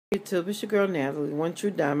YouTube, it's your girl Natalie, One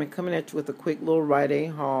True Diamond, coming at you with a quick little Rite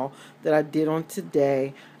Aid haul that I did on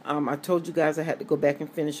today. I told you guys I had to go back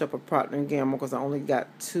and finish up a Procter& and Gamble because I only got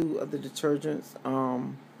 2 of the detergents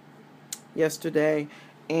yesterday.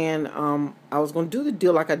 And I was going to do the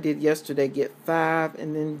deal like I did yesterday, get 5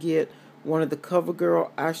 and then get one of the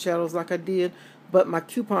CoverGirl eyeshadows like I did. But my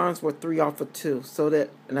coupons were 3 off of 2,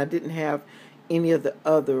 and I didn't have any of the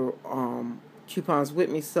other coupons with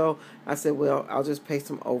me, so I said, well, I'll just pay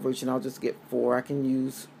some overage and I'll just get 4. I can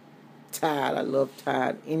use Tide. I love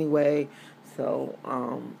Tide anyway, so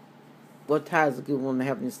well, Tide is a good one to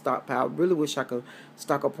have in your stockpile. I really wish I could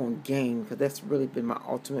stock up on Game because that's really been my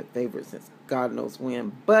ultimate favorite since God knows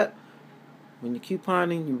when. But when you're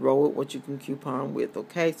couponing, you roll with what you can coupon with,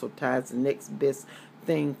 okay? So Tide's the next best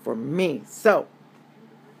thing for me. So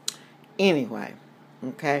anyway,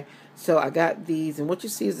 okay, so I got these, and what you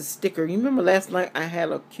see is a sticker. You remember last night I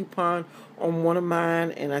had a coupon on one of mine,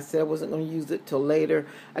 and I said I wasn't going to use it till later.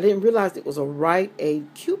 I didn't realize it was a Rite Aid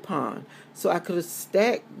coupon, so I could have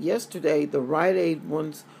stacked yesterday the Rite Aid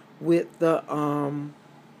ones with the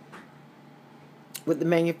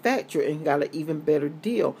manufacturer and got an even better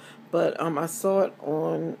deal. But I saw it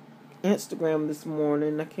on Instagram this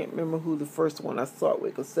morning. I can't remember who the first one I saw it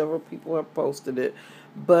with because several people have posted it.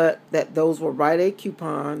 But that those were Rite Aid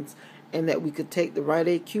coupons, and that we could take the Rite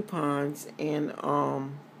Aid coupons and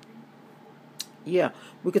we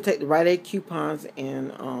could take the Rite Aid coupons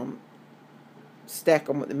and stack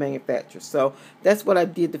them with the manufacturer. So that's what I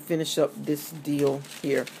did to finish up this deal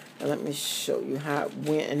here. And let me show you how it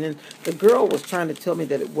went. And then the girl was trying to tell me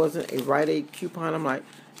that it wasn't a Rite Aid coupon. I'm like,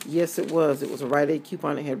 yes, it was. It was a Rite Aid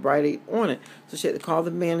coupon. It had Rite Aid on it. So she had to call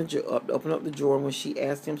the manager up to open up the drawer. And when she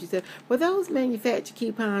asked him, she said, well, those manufacturer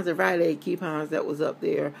coupons are Rite Aid coupons that was up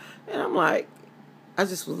there. And I'm like, I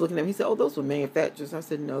just was looking at him. He said, oh, those were manufacturers. I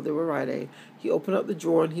said, no, they were Rite Aid. He opened up the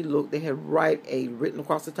drawer and he looked. They had Rite Aid written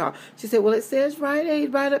across the top. She said, well, it says Rite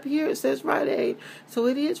Aid right up here. It says Rite Aid. So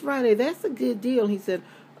it is Rite Aid. That's a good deal. And he said,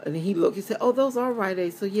 and he looked, he said, oh, those are Rite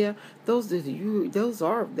Aid. So yeah,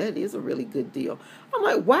 that is a really good deal. I'm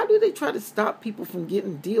like, why do they try to stop people from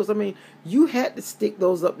getting deals? I mean, you had to stick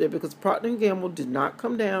those up there because Procter& and Gamble did not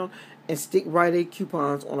come down and stick Rite Aid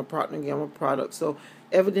coupons on a Procter& and Gamble product. So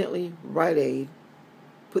evidently, Rite Aid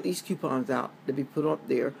put these coupons out to be put up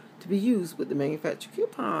there to be used with the manufacturer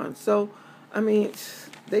coupons. So, I mean,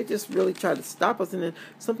 they just really try to stop us. And then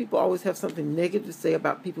some people always have something negative to say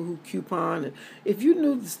about people who coupon. And if you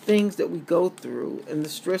knew the things that we go through and the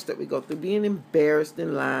stress that we go through, being embarrassed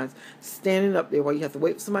in lines, standing up there while you have to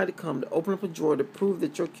wait for somebody to come to open up a drawer to prove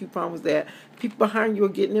that your coupon was there, people behind you are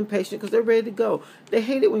getting impatient because they're ready to go. They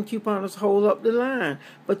hate it when couponers hold up the line.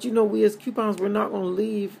 But you know, we as couponers, we're not going to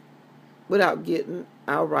leave without getting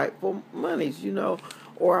our rightful monies,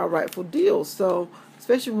 or our rightful deals. So,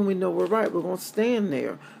 especially when we know we're right, we're going to stand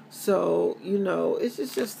there. So,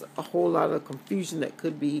 it's just a whole lot of confusion that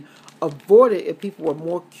could be avoided if people were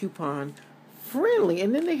more coupon friendly.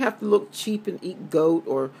 And then they have to look cheap and eat goat,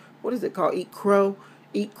 or what is it called? Eat crow.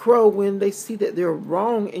 Eat crow when they see that they're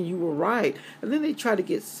wrong and you were right. And then they try to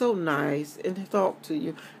get so nice and talk to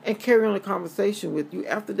you and carry on a conversation with you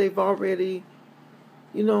after they've already,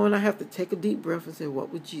 and I have to take a deep breath and say,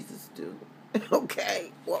 what would Jesus do?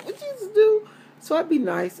 Okay, what would Jesus do? So I'd be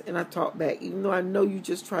nice and I talk back, even though I know you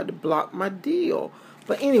just tried to block my deal.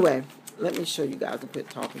 But anyway, let me show you guys and quit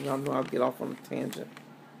talking. Y'all know I'll get off on a tangent.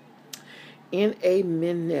 In a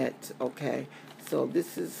minute, okay. So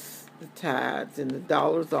this is the Tides and the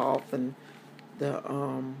dollars off and the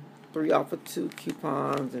 3 off of 2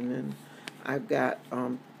 coupons, and then I've got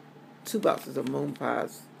 2 boxes of moon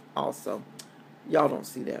pies also. Y'all don't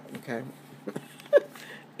see that, okay?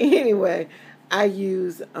 Anyway, I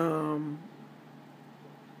use $14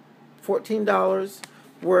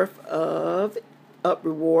 worth of Up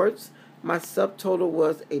Rewards. My subtotal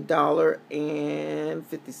was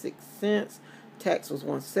 $1.56. Tax was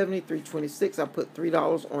 $173.26. I put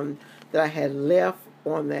 $3 on that I had left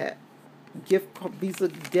on that Visa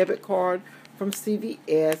debit card from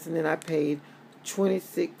CVS, and then I paid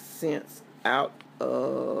 26 cents out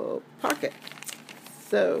of pocket.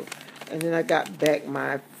 So, and then I got back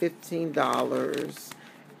my $15,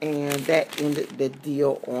 and that ended the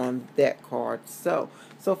deal on that card. So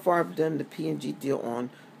far I've done the P&G deal on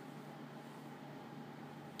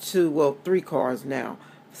 3 cards now.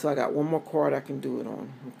 So I got one more card I can do it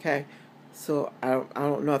on, okay? So I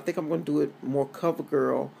don't know. I think I'm going to do it more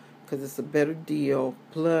CoverGirl because it's a better deal.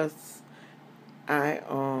 Plus,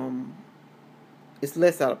 it's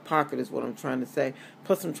less out of pocket is what I'm trying to say.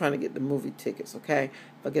 Plus, I'm trying to get the movie tickets, okay?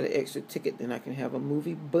 If I get an extra ticket, then I can have a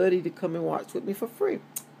movie buddy to come and watch with me for free.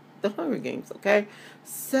 the Hunger Games. Okay,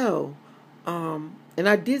 so and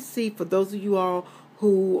I did see, for those of you all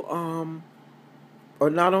who are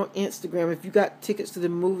not on Instagram, if you got tickets to the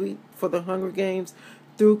movie for the Hunger Games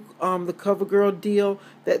through the CoverGirl deal,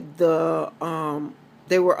 that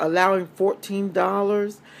they were allowing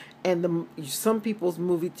 $14, and some people's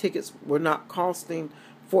movie tickets were not costing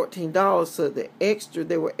 $14, so the extra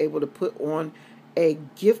they were able to put on a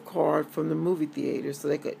gift card from the movie theater so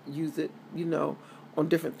they could use it, on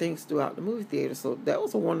different things throughout the movie theater. So that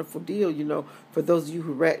was a wonderful deal, for those of you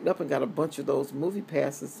who racked up and got a bunch of those movie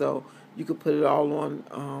passes. So you could put it all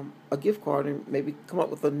on a gift card and maybe come up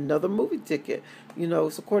with another movie ticket.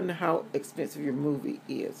 It's according to how expensive your movie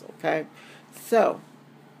is, okay? So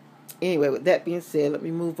anyway, with that being said, let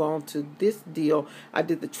me move on to this deal. I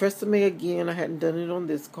did the Tresemme again. I hadn't done it on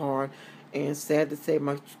this card. And sad to say,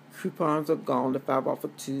 my coupons are gone, the 5 off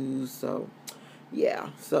of 2. So, yeah.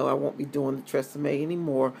 So, I won't be doing the Tresemme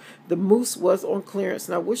anymore. The mousse was on clearance.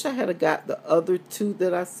 And I wish I had got the other 2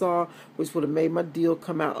 that I saw, which would have made my deal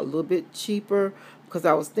come out a little bit cheaper. Because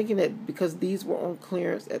I was thinking that because these were on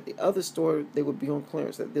clearance at the other store, they would be on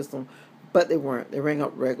clearance at this one. But they weren't. They rang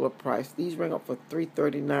up regular price. These rang up for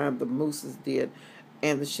 $3.39. The mousses did,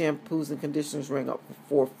 and the shampoos and conditioners rang up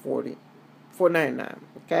for $4.99.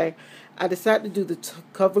 Okay, I decided to do the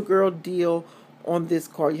CoverGirl deal on this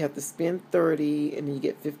card. You have to spend $30, and then you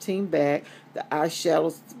get 15 back. The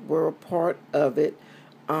eyeshadows were a part of it.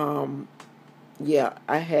 Yeah,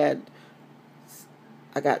 I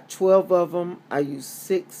got 12 of them. I used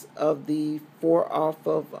 6 of the 4 off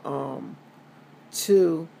of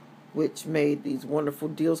 2. Which made these wonderful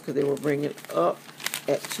deals because they were bringing up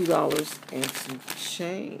at $2 and some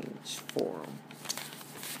change for them.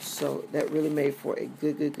 So that really made for a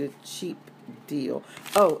good cheap deal.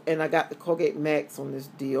 Oh, and I got the Colgate Max on this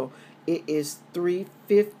deal. It is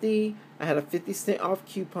 $3.50. I had a 50-cent off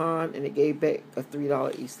coupon, and it gave back a $3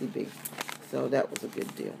 ECB. So that was a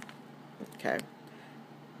good deal. Okay.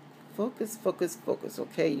 Focus.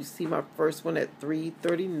 Okay, you see my first one at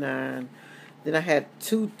 $3.39. Then I had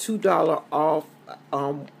 $2 off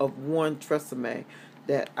of one Tresemme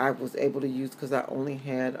that I was able to use because I only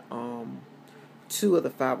had 2 of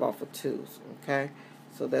the 5 off of 2s. Okay,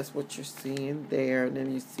 so that's what you're seeing there. And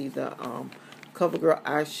then you see the CoverGirl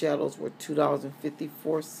eyeshadows were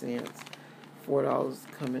 $2.54.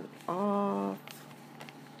 $4 coming off,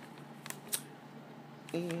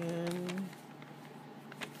 and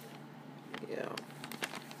yeah.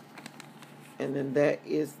 And then that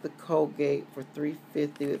is the Colgate for $3.50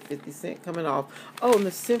 with 50-cent coming off. Oh, and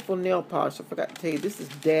the Simple nail polish. I forgot to tell you, this is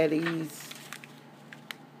Daddy's.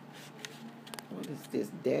 What is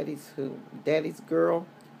this? Daddy's Girl.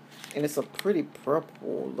 And it's a pretty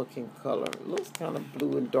purple looking color. It looks kind of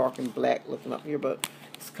blue and dark and black looking up here, but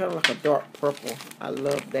it's kind of like a dark purple. I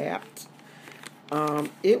love that.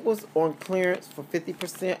 It was on clearance for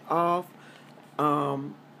 50% off.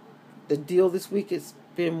 The deal this week is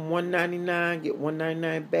spend $1.99, get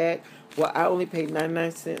 $1.99 back. Well, I only paid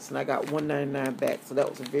 99 cents and I got $1.99 back, so that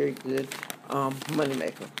was a very good money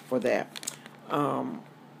maker for that.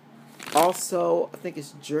 Also, I think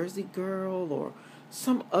it's Jersey Girl or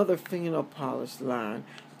some other fingernail polish line.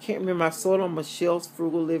 Can't remember. I saw it on Michelle's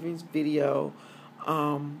Frugal Living's video.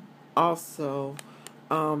 Also,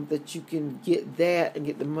 that you can get that and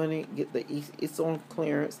get the money, it's on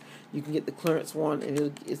clearance. You can get the clearance one,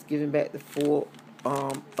 and it's giving back the full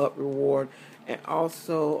up reward. And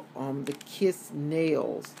also the Kiss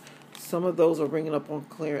nails, some of those are ringing up on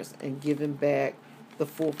clearance and giving back the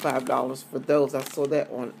full $5 for those. I saw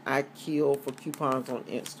that on iKill for coupons on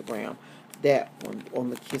Instagram, that one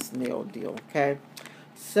on the Kiss nail deal. Okay,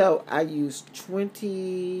 so I used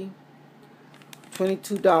 $22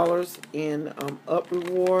 in up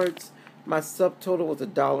rewards. My subtotal was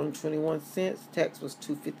 $1.21. Tax was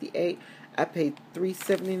 $2.58. I paid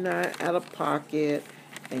 $3.79 out of pocket,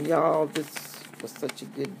 and y'all, this was such a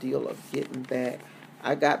good deal of getting back.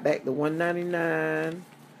 I got back the $1.99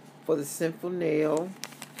 for the Simple Nail.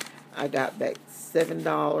 I got back $7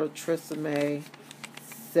 Tresemme,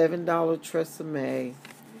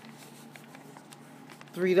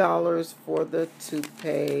 $3 for the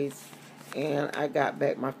toothpaste, and I got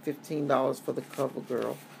back my $15 for the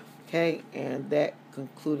CoverGirl. Okay, and that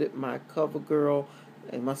concluded my CoverGirl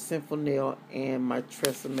and my Simple Nail, and my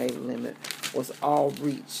Tresemme limit was all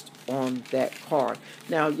reached on that card.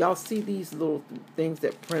 Now, y'all see these little things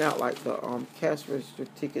that print out like the cash register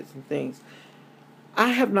tickets and things. I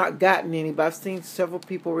have not gotten any, but I've seen several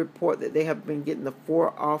people report that they have been getting the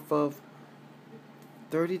 4 off of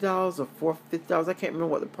 $30 or 4 $50. I can't remember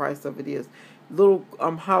what the price of it is. Little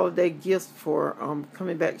holiday gifts for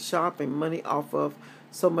coming back shopping, money off of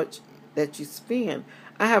so much that you spend.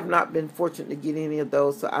 I have not been fortunate to get any of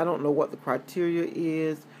those, so I don't know what the criteria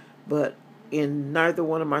is, but in neither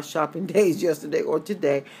one of my shopping days, yesterday or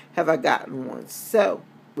today, have I gotten one. So,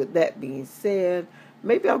 with that being said,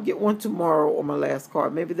 maybe I'll get one tomorrow on my last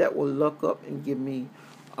card. Maybe that will luck up and give me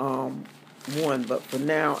one, but for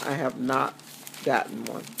now, I have not gotten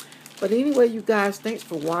one. But anyway, you guys, thanks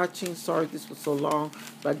for watching. Sorry this was so long,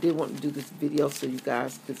 but I did want to do this video so you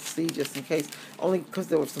guys could see, just in case. Only because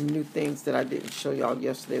there were some new things that I didn't show y'all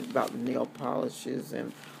yesterday about the nail polishes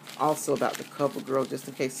and also about the CoverGirl, just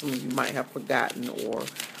in case some of you might have forgotten or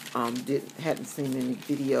hadn't seen any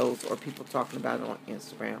videos or people talking about it on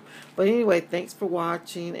Instagram. But anyway, thanks for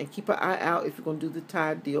watching, and keep an eye out if you're going to do the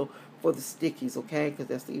Tide deal for the stickies, okay? Because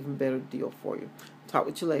that's the even better deal for you. Talk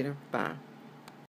with you later. Bye.